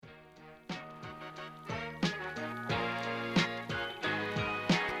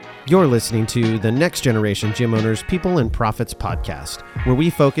You're listening to the Next Generation Gym Owners People and Profits podcast, where we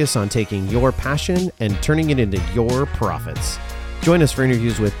focus on taking your passion and turning it into your profits. Join us for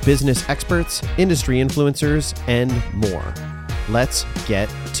interviews with business experts, industry influencers, and more. Let's get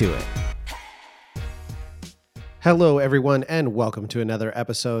to it. Hello, everyone, and welcome to another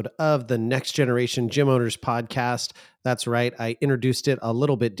episode of the Next Generation Gym Owners podcast. That's right, I introduced it a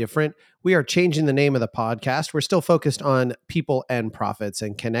little bit different. We are changing the name of the podcast. We're still focused on people and profits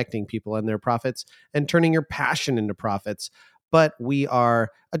and connecting people and their profits and turning your passion into profits. But we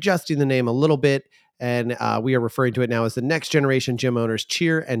are adjusting the name a little bit, and we are referring to it now as the Next Generation Gym Owners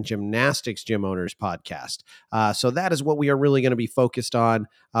Cheer and Gymnastics Gym Owners podcast. So that is what we are really going to be focused on,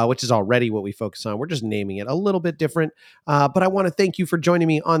 which is already what we focus on. We're just naming it a little bit different. But I want to thank you for joining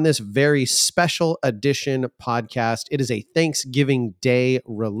me on this very special edition podcast. It is a Thanksgiving Day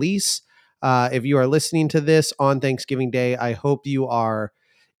release. If you are listening to this on Thanksgiving Day, I hope you are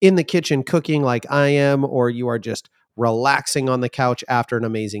in the kitchen cooking like I am, or you are just relaxing on the couch after an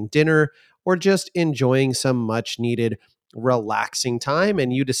amazing dinner, or just enjoying some much needed relaxing time.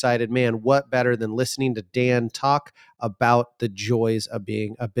 And you decided, man, what better than listening to Dan talk about the joys of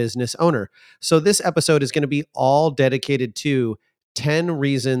being a business owner? So this episode is going to be all dedicated to 10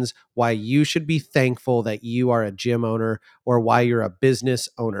 reasons why you should be thankful that you are a gym owner or why you're a business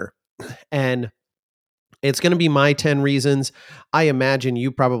owner. And it's going to be my 10 reasons. I imagine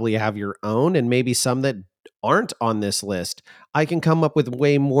you probably have your own and maybe some that aren't on this list. I can come up with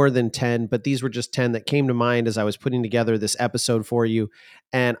way more than 10, but these were just 10 that came to mind as I was putting together this episode for you,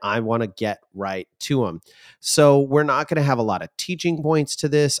 and I want to get right to them. So we're not going to have a lot of teaching points to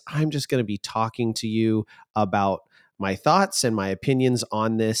this. I'm just going to be talking to you about my thoughts and my opinions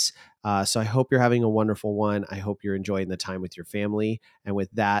on this. So I hope you're having a wonderful one. I hope you're enjoying the time with your family. And with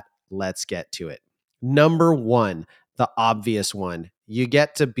that, let's get to it. Number one, the obvious one, you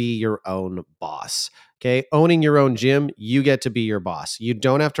get to be your own boss. Okay. Owning your own gym, you get to be your boss. You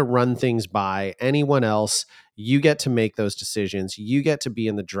don't have to run things by anyone else. You get to make those decisions. You get to be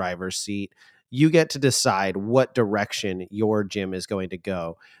in the driver's seat. You get to decide what direction your gym is going to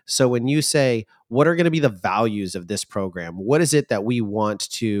go. So when you say, what are going to be the values of this program? What is it that we want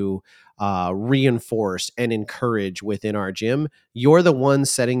to reinforce and encourage within our gym? You're the one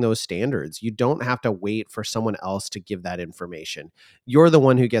setting those standards. You don't have to wait for someone else to give that information. You're the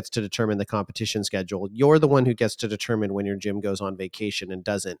one who gets to determine the competition schedule. You're the one who gets to determine when your gym goes on vacation and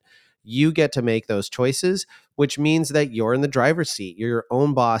doesn't. You get to make those choices, which means that you're in the driver's seat. You're your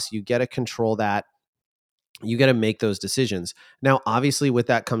own boss. You get to control that. You got to make those decisions. Now, obviously, with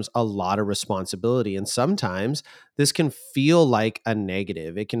that comes a lot of responsibility. And sometimes this can feel like a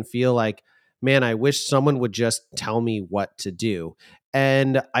negative. It can feel like, man, I wish someone would just tell me what to do.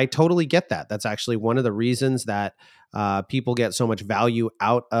 And I totally get that. That's actually one of the reasons that people get so much value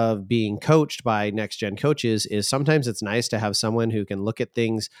out of being coached by next gen coaches is sometimes it's nice to have someone who can look at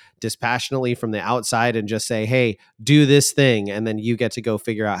things dispassionately from the outside and just say, hey, do this thing. And then you get to go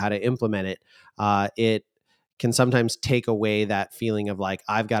figure out how to implement it. It can sometimes take away that feeling of like,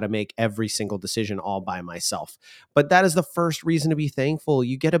 I've got to make every single decision all by myself. But that is the first reason to be thankful.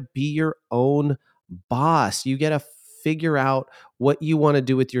 You get to be your own boss. You get to figure out what you want to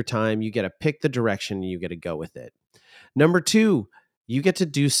do with your time. You get to pick the direction and you get to go with it. Number two, you get to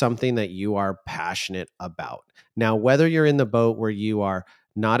do something that you are passionate about. Now, whether you're in the boat where you are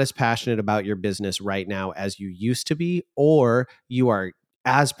not as passionate about your business right now as you used to be, or you are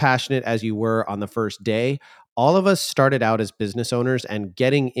as passionate as you were on the first day, all of us started out as business owners and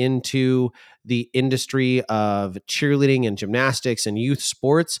getting into the industry of cheerleading and gymnastics and youth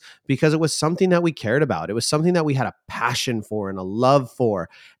sports because it was something that we cared about. It was something that we had a passion for and a love for.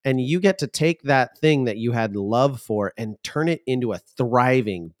 And you get to take that thing that you had love for and turn it into a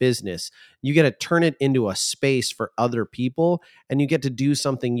thriving business. You get to turn it into a space for other people, and you get to do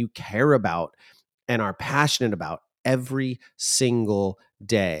something you care about and are passionate about every single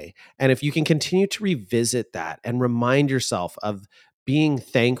day. And if you can continue to revisit that and remind yourself of being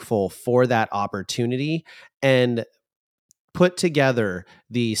thankful for that opportunity and put together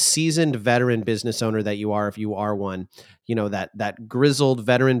the seasoned veteran business owner that you are, if you are one, you know, that grizzled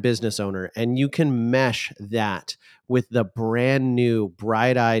veteran business owner, and you can mesh that with the brand new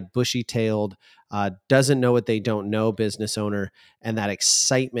bright-eyed, bushy-tailed, doesn't know what they don't know business owner, and that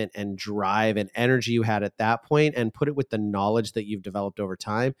excitement and drive and energy you had at that point, and put it with the knowledge that you've developed over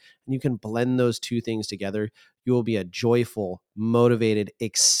time, and you can blend those two things together. You will be a joyful, motivated,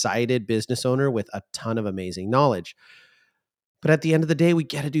 excited business owner with a ton of amazing knowledge. But at the end of the day, we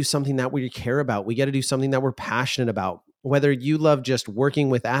get to do something that we care about. We get to do something that we're passionate about. Whether you love just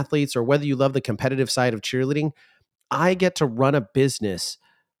working with athletes or whether you love the competitive side of cheerleading, I get to run a business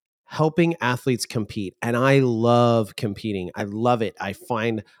helping athletes compete. And I love competing. I love it. I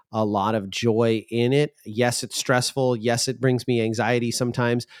find a lot of joy in it. Yes, it's stressful. Yes, it brings me anxiety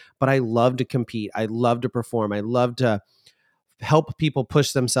sometimes, but I love to compete. I love to perform. I love to help people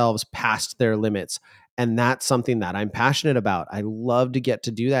push themselves past their limits. And that's something that I'm passionate about. I love to get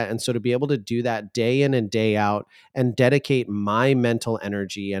to do that. And so to be able to do that day in and day out and dedicate my mental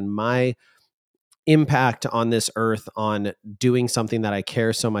energy and my impact on this earth on doing something that I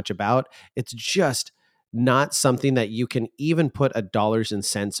care so much about, it's just not something that you can even put a dollars and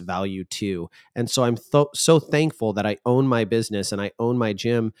cents value to. And so I'm so thankful that I own my business and I own my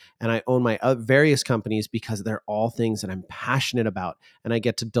gym and I own my various companies because they're all things that I'm passionate about. And I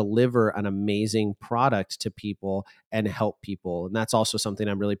get to deliver an amazing product to people and help people. And that's also something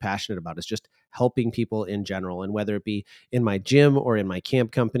I'm really passionate about, is just helping people in general. And whether it be in my gym or in my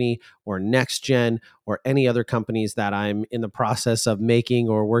camp company or Next Gen or any other companies that I'm in the process of making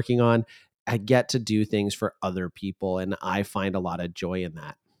or working on, I get to do things for other people. And I find a lot of joy in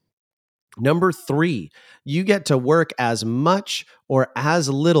that. Number 3, you get to work as much or as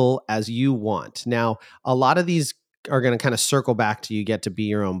little as you want. Now, a lot of these are going to kind of circle back to you get to be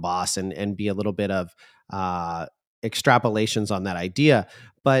your own boss and be a little bit of uh, extrapolations on that idea.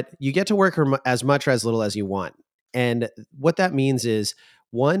 But you get to work as much or as little as you want. And what that means is,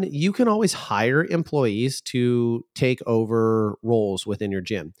 one, you can always hire employees to take over roles within your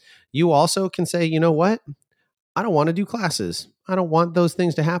gym. You also can say, you know what? I don't want to do classes. I don't want those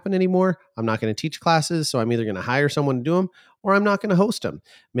things to happen anymore. I'm not going to teach classes. So I'm either going to hire someone to do them or I'm not going to host them.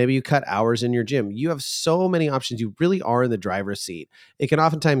 Maybe you cut hours in your gym. You have so many options. You really are in the driver's seat. It can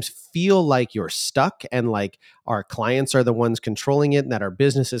oftentimes feel like you're stuck and like our clients are the ones controlling it and that our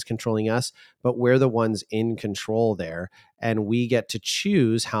business is controlling us, but we're the ones in control there. And we get to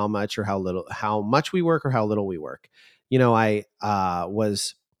choose how much or how much we work or how little we work. You know, I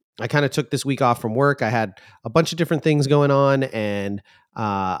kind of took this week off from work. I had a bunch of different things going on. And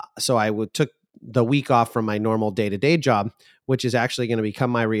so took the week off from my normal day-to-day job, which is actually going to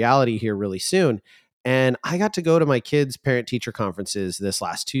become my reality here really soon. And I got to go to my kids' parent-teacher conferences this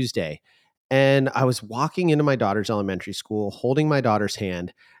last Tuesday. And I was walking into my daughter's elementary school, holding my daughter's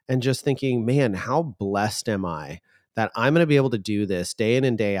hand and just thinking, man, how blessed am I that I'm going to be able to do this day in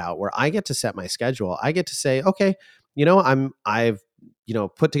and day out, where I get to set my schedule. I get to say, okay, I've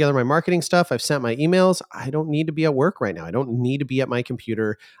put together my marketing stuff. I've sent my emails. I don't need to be at work right now. I don't need to be at my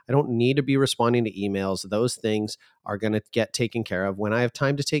computer. I don't need to be responding to emails. Those things are going to get taken care of when I have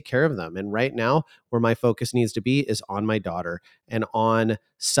time to take care of them. And right now, where my focus needs to be is on my daughter and on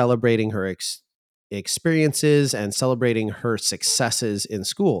celebrating her experiences and celebrating her successes in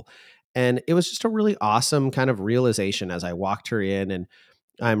school. And it was just a really awesome kind of realization as I walked her in, and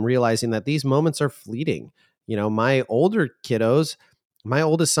I'm realizing that these moments are fleeting. My older kiddos, my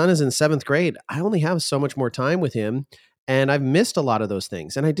oldest son is in 7th grade. I only have so much more time with him. And I've missed a lot of those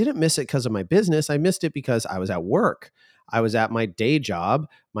things. And I didn't miss it because of my business. I missed it because I was at work. I was at my day job,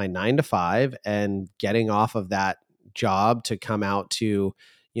 my 9 to 5, and getting off of that job to come out to,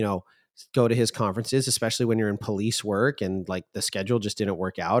 go to his conferences, especially when you're in police work and like the schedule just didn't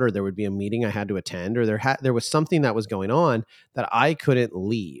work out, or there would be a meeting I had to attend, or there was something that was going on that I couldn't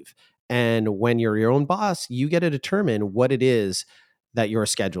leave. And when you're your own boss, you get to determine what it is that your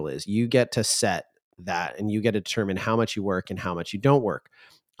schedule is. You get to set that and you get to determine how much you work and how much you don't work.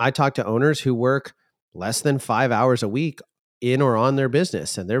 I talk to owners who work less than 5 hours a week in or on their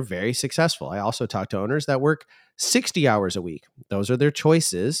business, and they're very successful. I also talk to owners that work 60 hours a week. Those are their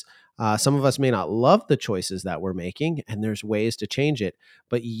choices. Some of us may not love the choices that we're making, and there's ways to change it,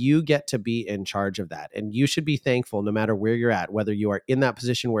 but you get to be in charge of that. And you should be thankful no matter where you're at, whether you are in that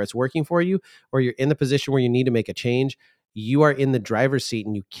position where it's working for you or you're in the position where you need to make a change. You are in the driver's seat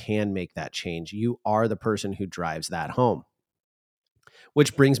and you can make that change. You are the person who drives that home.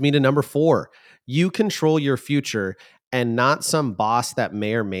 Which brings me to number 4. You control your future and not some boss that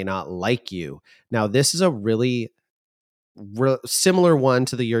may or may not like you. Now, this is a really similar one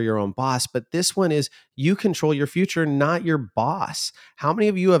to the you're your own boss, but this one is you control your future, not your boss. How many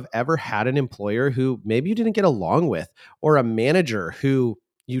of you have ever had an employer who maybe you didn't get along with, or a manager who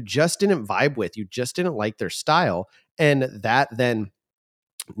you just didn't vibe with, you just didn't like their style, and that then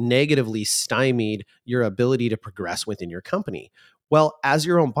negatively stymied your ability to progress within your company? Well, as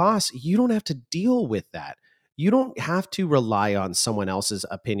your own boss, you don't have to deal with that. You don't have to rely on someone else's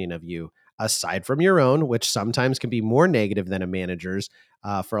opinion of you aside from your own, which sometimes can be more negative than a manager's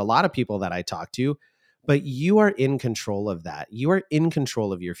for a lot of people that I talk to. But you are in control of that. You are in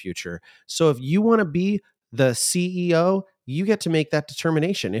control of your future. So if you want to be the CEO, you get to make that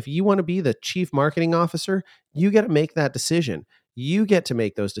determination. If you want to be the chief marketing officer, you get to make that decision. You get to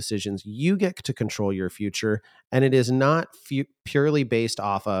make those decisions. You get to control your future. And it is not purely based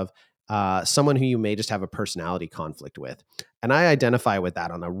off of someone who you may just have a personality conflict with. And I identify with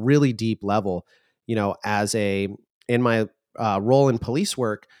that on a really deep level, in my role in police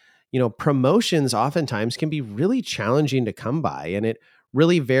work. Promotions oftentimes can be really challenging to come by, and it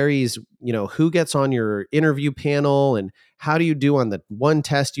really varies, who gets on your interview panel and how do you do on the one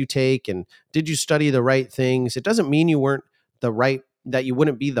test you take, and did you study the right things. It doesn't mean you weren't that you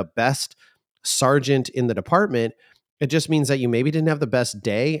wouldn't be the best sergeant in the department. It just means that you maybe didn't have the best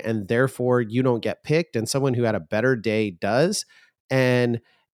day and therefore you don't get picked and someone who had a better day does. And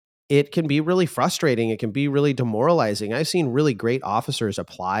it can be really frustrating. It can be really demoralizing. I've seen really great officers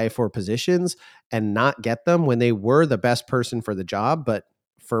apply for positions and not get them when they were the best person for the job, but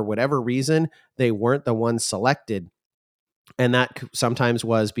for whatever reason, they weren't the ones selected. And that sometimes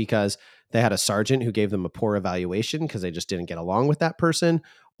was because they had a sergeant who gave them a poor evaluation because they just didn't get along with that person,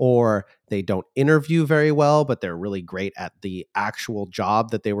 or they don't interview very well, but they're really great at the actual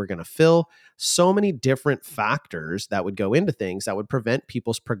job that they were going to fill. So many different factors that would go into things that would prevent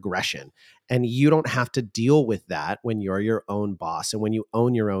people's progression. And you don't have to deal with that when you're your own boss and when you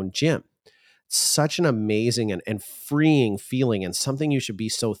own your own gym. Such an amazing and freeing feeling, and something you should be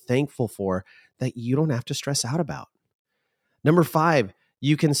so thankful for that you don't have to stress out about. Number 5,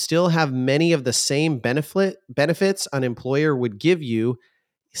 you can still have many of the same benefits an employer would give you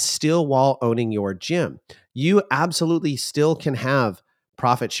still while owning your gym. You absolutely still can have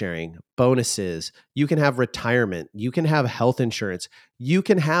profit sharing, bonuses, you can have retirement, you can have health insurance, you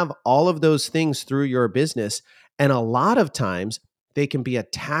can have all of those things through your business. And a lot of times they can be a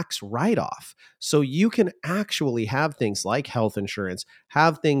tax write-off. So you can actually have things like health insurance,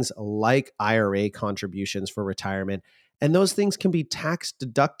 have things like IRA contributions for retirement, and those things can be tax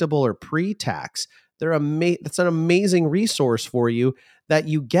deductible or pre-tax. That's an amazing resource for you that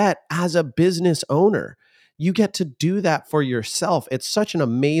you get as a business owner. You get to do that for yourself. It's such an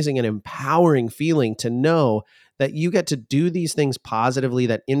amazing and empowering feeling to know that you get to do these things positively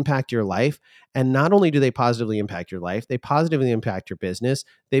that impact your life. And not only do they positively impact your life, they positively impact your business.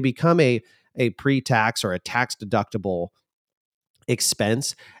 They become a pre-tax or a tax deductible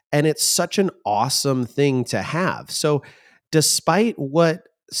expense. And it's such an awesome thing to have. So, despite what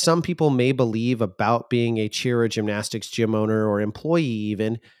some people may believe about being a cheer or gymnastics gym owner or employee,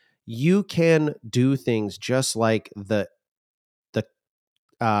 even, you can do things just like the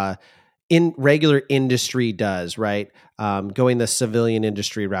in regular industry does, right? Going the civilian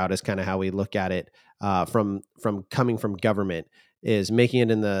industry route is kind of how we look at it, from coming from government, is making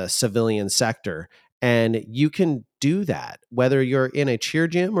it in the civilian sector. And you can do that whether you're in a cheer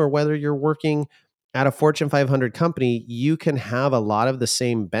gym or whether you're working at a Fortune 500 company. You can have a lot of the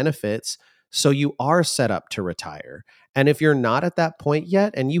same benefits. So you are set up to retire. And if you're not at that point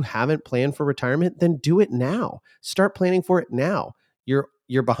yet and you haven't planned for retirement, then do it now. Start planning for it now.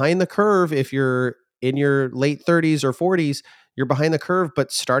 You're behind the curve if you're in your late 30s or 40s. You're behind the curve,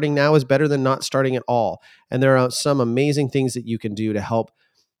 but starting now is better than not starting at all. And there are some amazing things that you can do to help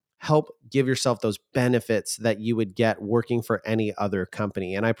give yourself those benefits that you would get working for any other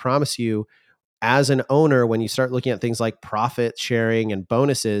company. And I promise you, as an owner, when you start looking at things like profit sharing and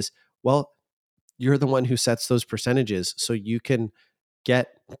bonuses, well, you're the one who sets those percentages. So you can get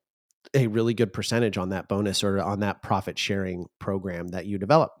a really good percentage on that bonus or on that profit sharing program that you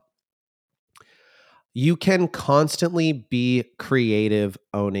develop. You can constantly be creative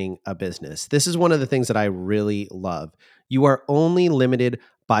owning a business. This is one of the things that I really love. You are only limited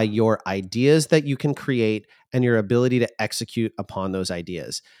by your ideas that you can create and your ability to execute upon those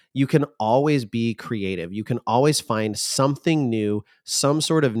ideas. You can always be creative. You can always find something new, some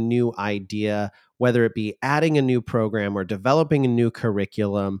sort of new idea, whether it be adding a new program or developing a new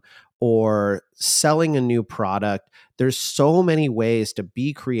curriculum or selling a new product. There's so many ways to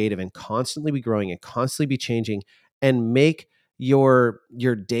be creative and constantly be growing and constantly be changing and make your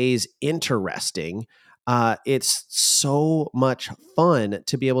days interesting. It's so much fun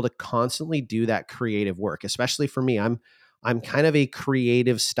to be able to constantly do that creative work, especially for me. I'm kind of a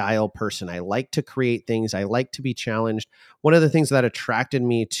creative style person. I like to create things. I like to be challenged. One of the things that attracted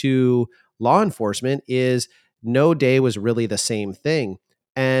me to law enforcement is no day was really the same thing.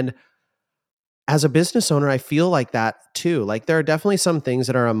 And as a business owner, I feel like that too. Like there are definitely some things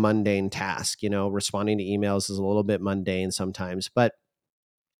that are a mundane task. Responding to emails is a little bit mundane sometimes, but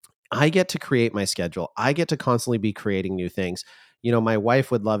I get to create my schedule. I get to constantly be creating new things. My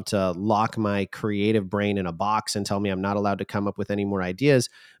wife would love to lock my creative brain in a box and tell me I'm not allowed to come up with any more ideas,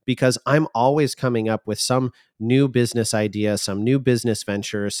 because I'm always coming up with some new business idea, some new business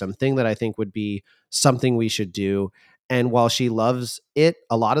venture, something that I think would be something we should do. And while she loves it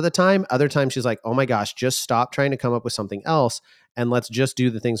a lot of the time, other times she's like, oh my gosh, just stop trying to come up with something else and let's just do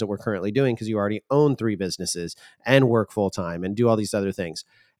the things that we're currently doing because you already own 3 businesses and work full time and do all these other things.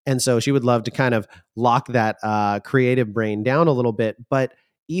 And so she would love to kind of lock that creative brain down a little bit. But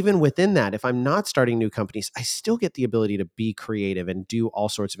even within that, if I'm not starting new companies, I still get the ability to be creative and do all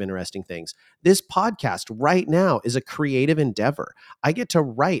sorts of interesting things. This podcast right now is a creative endeavor. I get to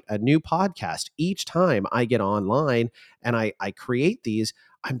write a new podcast each time I get online and I create these.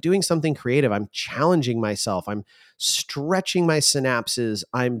 I'm doing something creative. I'm challenging myself. I'm stretching my synapses.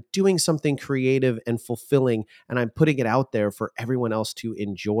 I'm doing something creative and fulfilling, and I'm putting it out there for everyone else to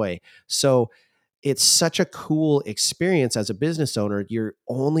enjoy. So it's such a cool experience as a business owner. You're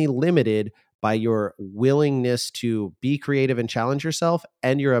only limited by your willingness to be creative and challenge yourself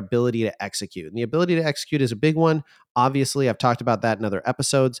and your ability to execute. And the ability to execute is a big one. Obviously, I've talked about that in other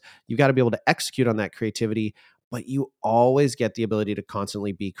episodes. You've got to be able to execute on that creativity, but you always get the ability to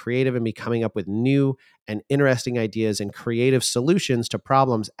constantly be creative and be coming up with new and interesting ideas and creative solutions to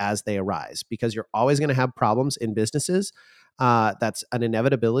problems as they arise, because you're always going to have problems in businesses. That's an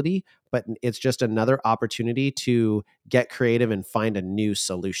inevitability, but it's just another opportunity to get creative and find a new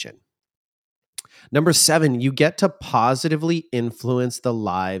solution. Number 7, you get to positively influence the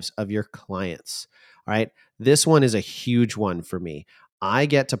lives of your clients. All right. This one is a huge one for me. I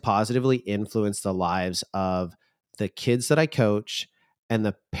get to positively influence the lives of the kids that I coach and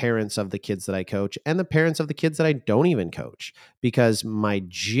the parents of the kids that I coach and the parents of the kids that I don't even coach, because my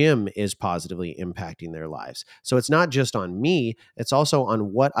gym is positively impacting their lives. So it's not just on me, it's also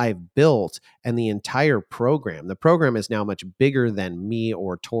on what I've built and the entire program. The program is now much bigger than me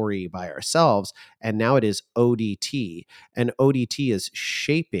or Tori by ourselves. And now it is ODT. And ODT is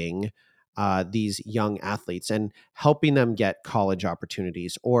shaping these young athletes and helping them get college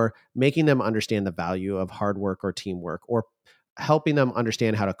opportunities, or making them understand the value of hard work or teamwork, or helping them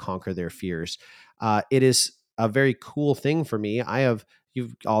understand how to conquer their fears. It is a very cool thing for me.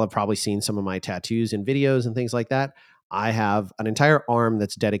 You've all have probably seen some of my tattoos and videos and things like that. I have an entire arm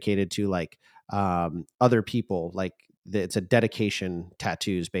that's dedicated to like other people. Like it's a dedication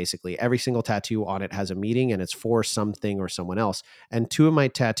tattoos. Basically, every single tattoo on it has a meaning, and it's for something or someone else. And 2 of my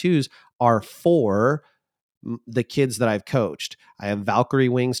tattoos are for the kids that I've coached. I have Valkyrie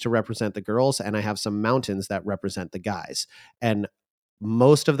wings to represent the girls, and I have some mountains that represent the guys. And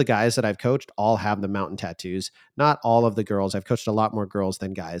most of the guys that I've coached all have the mountain tattoos. Not all of the girls. I've coached a lot more girls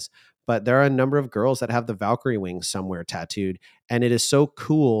than guys, but there are a number of girls that have the Valkyrie wings somewhere tattooed. And it is so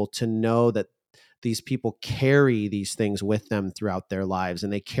cool to know that these people carry these things with them throughout their lives,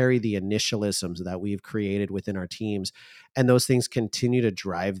 and they carry the initialisms that we've created within our teams. And those things continue to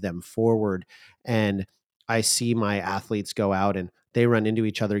drive them forward. And I see my athletes go out and they run into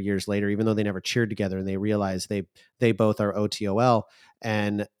each other years later, even though they never cheered together, and they realize they both are OTOL,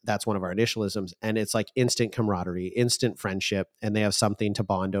 and that's one of our initialisms. And it's like instant camaraderie, instant friendship, and they have something to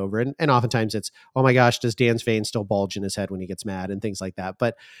bond over. And oftentimes it's, oh my gosh, does Dan's vein still bulge in his head when he gets mad, and things like that.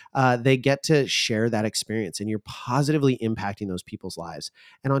 But they get to share that experience, and you're positively impacting those people's lives.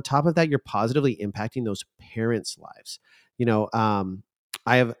 And on top of that, you're positively impacting those parents' lives. You know, I'm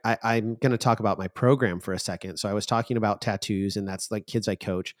going to talk about my program for a second. So I was talking about tattoos, and that's like kids I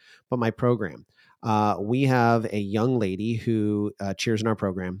coach, but my program. We have a young lady who cheers in our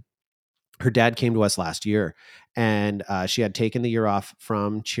program. Her dad came to us last year, and she had taken the year off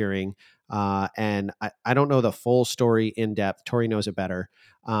from cheering. And I don't know the full story in depth. Tori knows it better.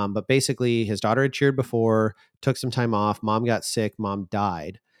 But basically, his daughter had cheered before, took some time off. Mom got sick. Mom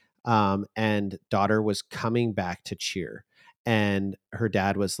died. And daughter was coming back to cheer. And her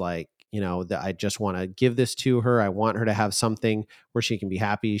dad was like, I just want to give this to her. I want her to have something where she can be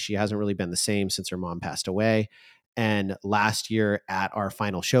happy. She hasn't really been the same since her mom passed away. And last year at our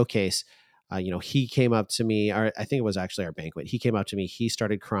final showcase, he came up to me, or I think it was actually our banquet. He came up to me, he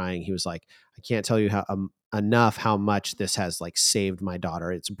started crying. He was like, I can't tell you how enough how much this has like saved my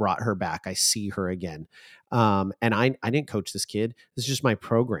daughter. It's brought her back. I see her again. And I didn't coach this kid. This is just my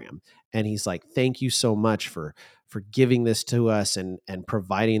program. And he's like, thank you so much for giving this to us and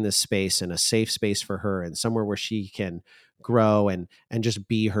providing this space and a safe space for her, and somewhere where she can grow and just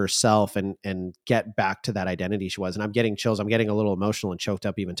be herself and get back to that identity she was. And I'm getting chills. I'm getting a little emotional and choked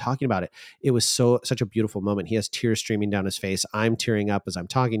up even talking about it. It was such a beautiful moment. He has tears streaming down his face. I'm tearing up as I'm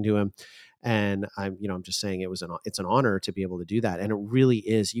talking to him. And I'm just saying it's an honor to be able to do that. And it really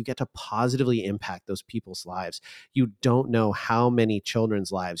is. You get to positively impact those people's lives. You don't know how many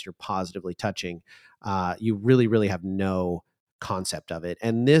children's lives you're positively touching. You really, really have no concept of it.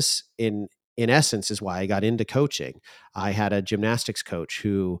 And this in essence is why I got into coaching. I had a gymnastics coach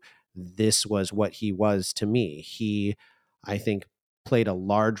who this was what he was to me. He, I think, played a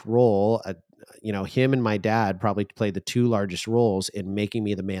large role. Him and my dad probably played the two largest roles in making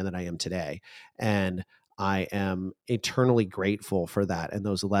me the man that I am today. And I am eternally grateful for that and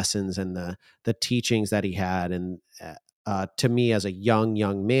those lessons and the teachings that he had. And to me, as a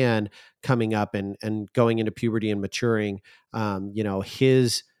young man coming up and going into puberty and maturing,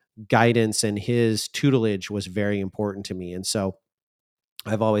 his guidance and his tutelage was very important to me. And so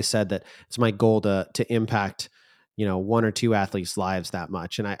I've always said that it's my goal to impact, one or two athletes' lives that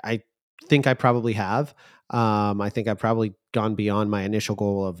much. And I think I probably have. I think I've probably gone beyond my initial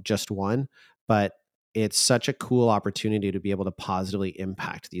goal of just one, but it's such a cool opportunity to be able to positively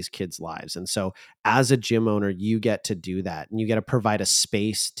impact these kids' lives. And so as a gym owner, you get to do that and you get to provide a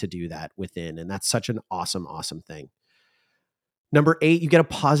space to do that within. And that's such an awesome, awesome thing. Number 8, you get to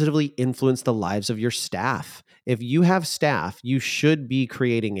positively influence the lives of your staff. If you have staff, you should be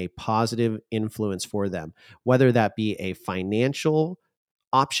creating a positive influence for them, whether that be a financial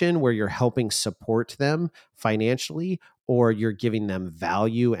option where you're helping support them financially, or you're giving them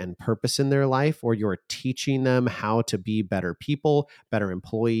value and purpose in their life, or you're teaching them how to be better people, better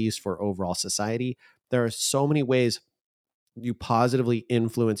employees for overall society. There are so many ways you positively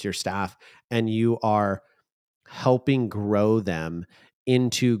influence your staff, and you are helping grow them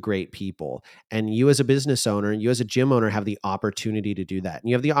into great people. And you as a business owner, and you as a gym owner have the opportunity to do that. And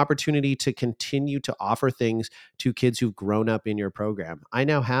you have the opportunity to continue to offer things to kids who've grown up in your program. I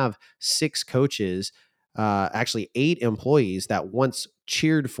now have 6 coaches, actually 8 employees that once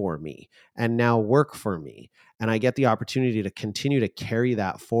cheered for me and now work for me. And I get the opportunity to continue to carry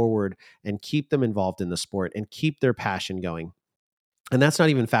that forward and keep them involved in the sport and keep their passion going. And that's not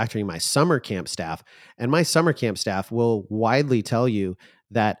even factoring my summer camp staff. And my summer camp staff will widely tell you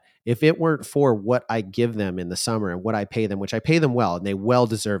that if it weren't for what I give them in the summer and what I pay them, which I pay them well, and they well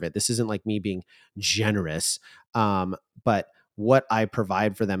deserve it. This isn't like me being generous, but what I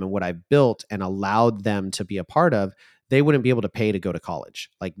provide for them and what I've built and allowed them to be a part of, they wouldn't be able to pay to go to college.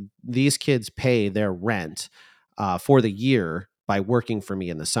 Like, these kids pay their rent for the year by working for me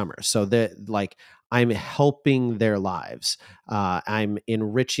in the summer. So that, like, I'm helping their lives. I'm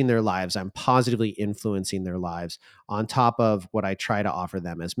enriching their lives. I'm positively influencing their lives on top of what I try to offer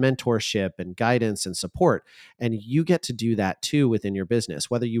them as mentorship and guidance and support. And you get to do that too within your business,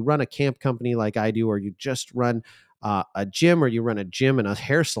 whether you run a camp company like I do, or you just run a gym, or you run a gym and a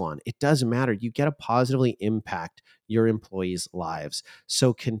hair salon. It doesn't matter. You get to positively impact your employees' lives.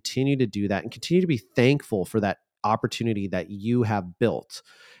 So continue to do that and continue to be thankful for that opportunity that you have built.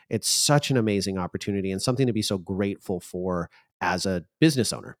 It's such an amazing opportunity and something to be so grateful for as a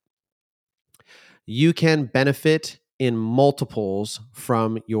business owner. You can benefit in multiples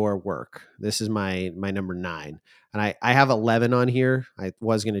from your work. This is my number 9. And I have 11 on here. I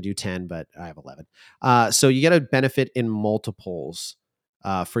was going to do 10, but I have 11. So you get to benefit in multiples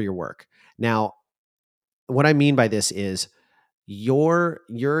for your work. Now, what I mean by this is your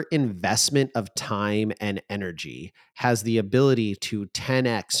investment of time and energy has the ability to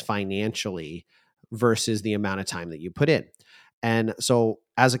 10x financially versus the amount of time that you put in. And so,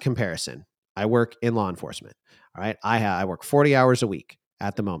 as a comparison, I work in law enforcement. All right, I work 40 hours a week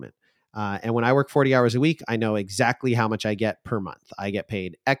at the moment. And when I work 40 hours a week, I know exactly how much I get per month. I get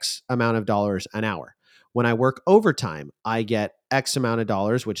paid X amount of dollars an hour. When I work overtime, I get X amount of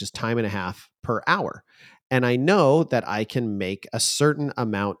dollars, which is time and a half per hour. And I know that I can make a certain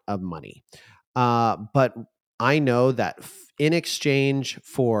amount of money. But I know that in exchange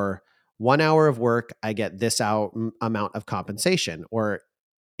for 1 hour of work, I get this amount of compensation, or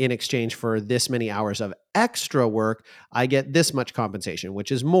in exchange for this many hours of extra work, I get this much compensation,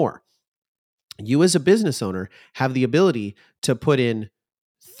 which is more. You as a business owner have the ability to put in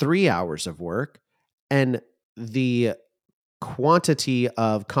 3 hours of work, and the quantity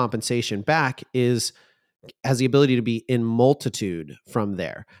of compensation back has the ability to be in multitude from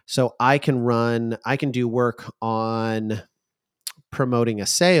there. So I can do work on promoting a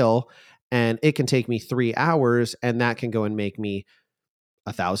sale, and it can take me 3 hours, and that can go and make me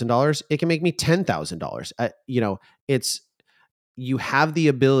 $1,000. It can make me $10,000. It's, you have the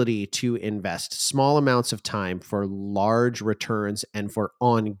ability to invest small amounts of time for large returns and for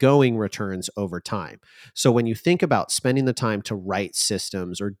ongoing returns over time. So when you think about spending the time to write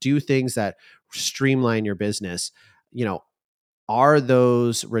systems or do things that streamline your business, are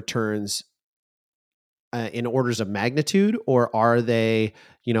those returns in orders of magnitude, or are they,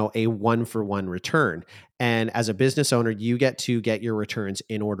 a 1-for-1 return? And as a business owner, you get to get your returns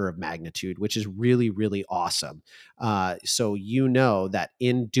in order of magnitude, which is really, really awesome. So that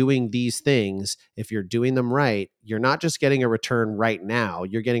in doing these things, if you're doing them right, you're not just getting a return right now,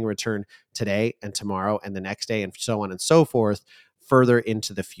 you're getting a return today and tomorrow and the next day and so on and so forth further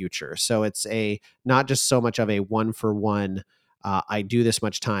into the future. So it's not just so much of a 1-for-1, I do this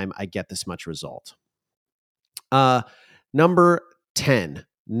much time, I get this much result. Number 10,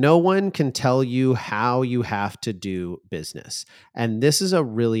 no one can tell you how you have to do business. And this is a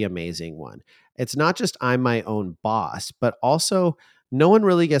really amazing one. It's not just I'm my own boss, but also no one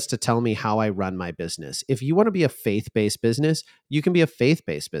really gets to tell me how I run my business. If you want to be a faith-based business, you can be a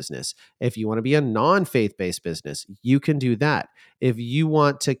faith-based business. If you want to be a non-faith-based business, you can do that. If you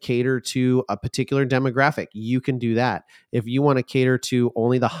want to cater to a particular demographic, you can do that. If you want to cater to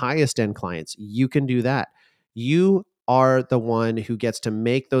only the highest end clients, you can do that. You are the one who gets to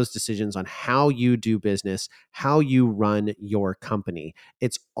make those decisions on how you do business, how you run your company.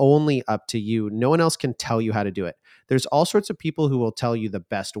 It's only up to you. No one else can tell you how to do it. There's all sorts of people who will tell you the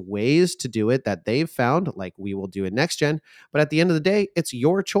best ways to do it that they've found, like we will do in NextGen. But at the end of the day, it's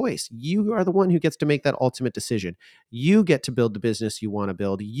your choice. You are the one who gets to make that ultimate decision. You get to build the business you want to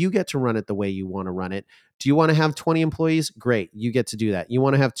build. You get to run it the way you want to run it. Do you want to have 20 employees? Great. You get to do that. You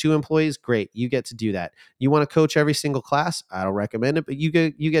want to have 2 employees? Great. You get to do that. You want to coach every single class? I don't recommend it, but you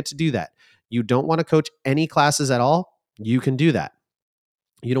get to do that. You don't want to coach any classes at all? You can do that.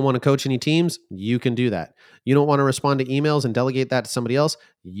 You don't want to coach any teams? You can do that. You don't want to respond to emails and delegate that to somebody else?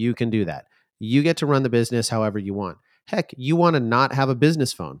 You can do that. You get to run the business however you want. Heck, you want to not have a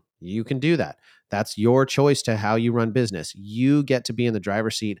business phone? You can do that. That's your choice to how you run business. You get to be in the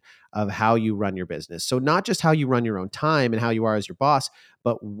driver's seat of how you run your business. So not just how you run your own time and how you are as your boss,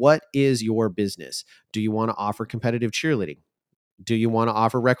 but what is your business? Do you want to offer competitive cheerleading? Do you want to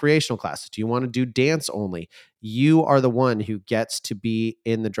offer recreational classes? Do you want to do dance only? You are the one who gets to be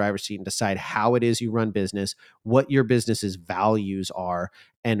in the driver's seat and decide how it is you run business, what your business's values are,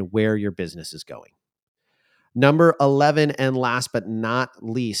 and where your business is going. Number 11, and last but not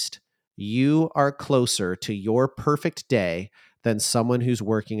least, you are closer to your perfect day than someone who's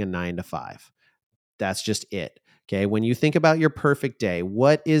working a 9-to-5. That's just it. Okay. When you think about your perfect day,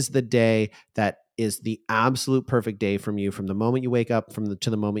 what is the day that is the absolute perfect day from you, from the moment you wake up to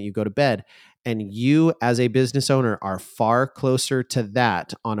the moment you go to bed? And you as a business owner are far closer to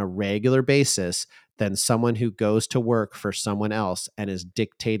that on a regular basis than someone who goes to work for someone else and is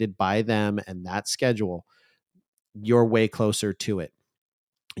dictated by them and that schedule. You're way closer to it.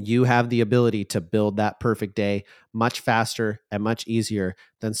 You have the ability to build that perfect day much faster and much easier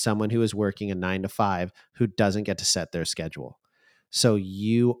than someone who is working a 9-to-5 who doesn't get to set their schedule. So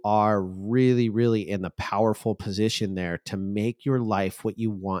you are really, really in the powerful position there to make your life what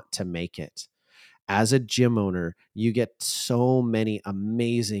you want to make it. As a gym owner, you get so many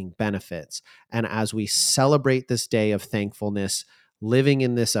amazing benefits. And as we celebrate this day of thankfulness, living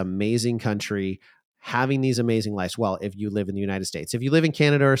in this amazing country, having these amazing lives. Well, if you live in the United States, if you live in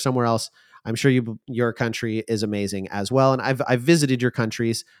Canada or somewhere else, I'm sure your country is amazing as well. And I've visited your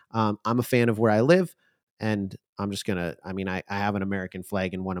countries. I'm a fan of where I live, and I'm just gonna. I have an American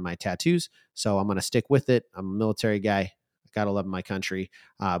flag in one of my tattoos, so I'm gonna stick with it. I'm a military guy. I gotta love my country,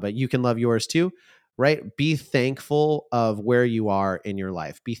 but you can love yours too, right? Be thankful of where you are in your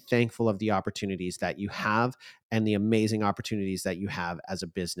life. Be thankful of the opportunities that you have and the amazing opportunities that you have as a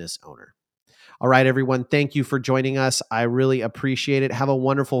business owner. All right, everyone. Thank you for joining us. I really appreciate it. Have a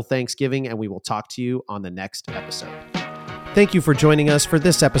wonderful Thanksgiving, and we will talk to you on the next episode. Thank you for joining us for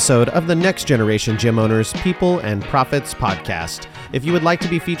this episode of the Next Generation Gym Owners People and Profits podcast. If you would like to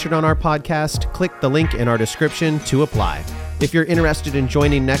be featured on our podcast, click the link in our description to apply. If you're interested in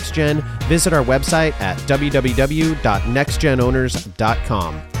joining NextGen, visit our website at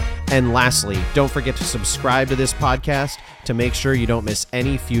www.nextgenowners.com. And lastly, don't forget to subscribe to this podcast to make sure you don't miss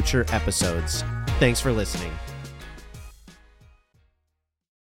any future episodes. Thanks for listening.